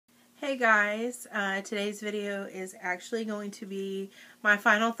Hey guys, today's video is actually going to be my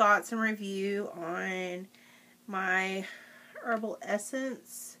final thoughts and review on my herbal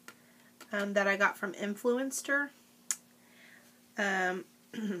essence that I got from Influencer. As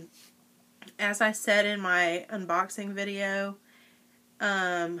I said in my unboxing video,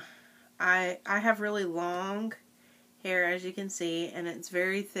 I have really long hair, as you can see, and it's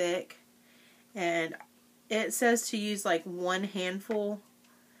very thick, and it says to use like one handful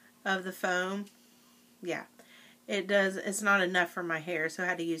of the foam. Yeah, it does. It's not enough for my hair, so I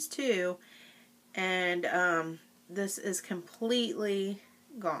had to use two, and this is completely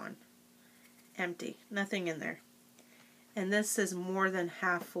gone, empty, nothing in there, and this is more than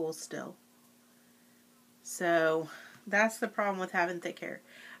half full still. So that's the problem with having thick hair.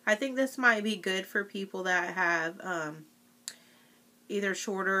 I think this might be good for people that have either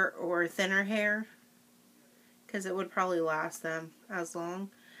shorter or thinner hair, because it would probably last them as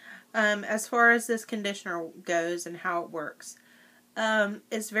long. As far as this conditioner goes and how it works,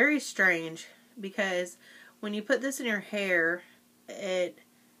 it's very strange, because when you put this in your hair, it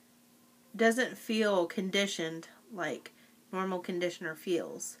doesn't feel conditioned like normal conditioner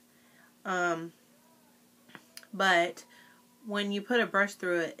feels. But when you put a brush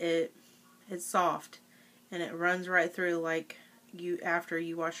through it, it's soft, and it runs right through like after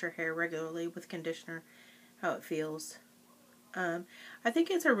you wash your hair regularly with conditioner, how it feels. I think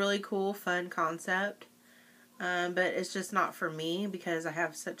it's a really cool, fun concept, but it's just not for me because I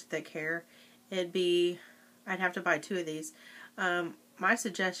have such thick hair. I'd have to buy two of these. My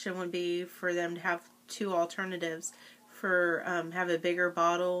suggestion would be for them to have two alternatives, for have a bigger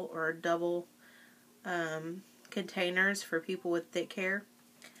bottle or double containers for people with thick hair,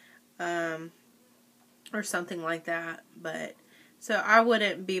 or something like that. But so I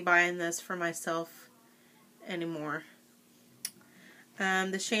wouldn't be buying this for myself anymore.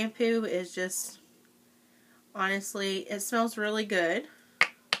 The shampoo is just, honestly, it smells really good.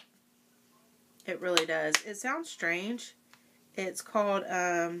 It really does. It sounds strange. It's called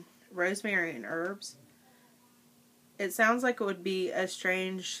rosemary and herbs. It sounds like it would be a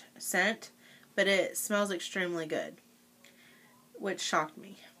strange scent, but it smells extremely good, which shocked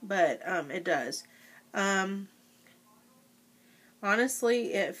me, but it does.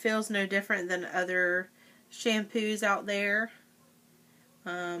 Honestly, it feels no different than other shampoos out there.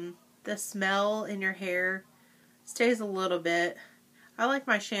 The smell in your hair stays a little bit. I like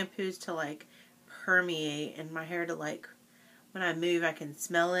my shampoos to like permeate in my hair, to like when I move I can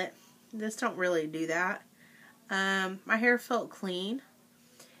smell it. This don't really do that. My hair felt clean.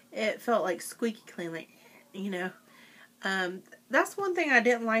 It felt like squeaky clean, like, you know. That's one thing I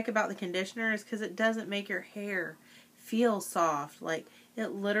didn't like about the conditioner, is because it doesn't make your hair feel soft. Like,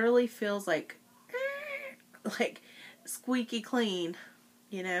 it literally feels like squeaky clean,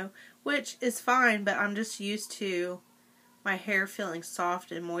 you know, which is fine, but I'm just used to my hair feeling soft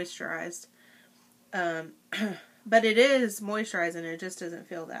and moisturized. But it is moisturizing, it just doesn't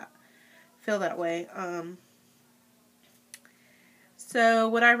feel that way. So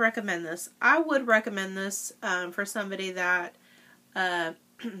would I recommend this? I would recommend this for somebody that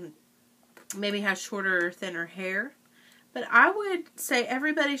maybe has shorter or thinner hair. But I would say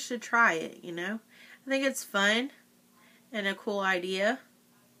everybody should try it, you know. I think it's fun and a cool idea.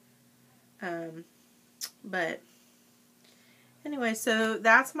 But anyway, so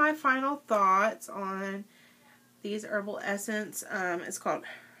that's my final thoughts on these herbal essence. It's called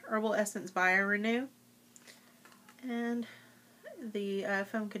Herbal Essence Bio Renew, and the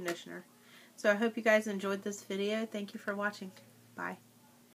foam conditioner. So I hope you guys enjoyed this video. Thank you for watching. Bye.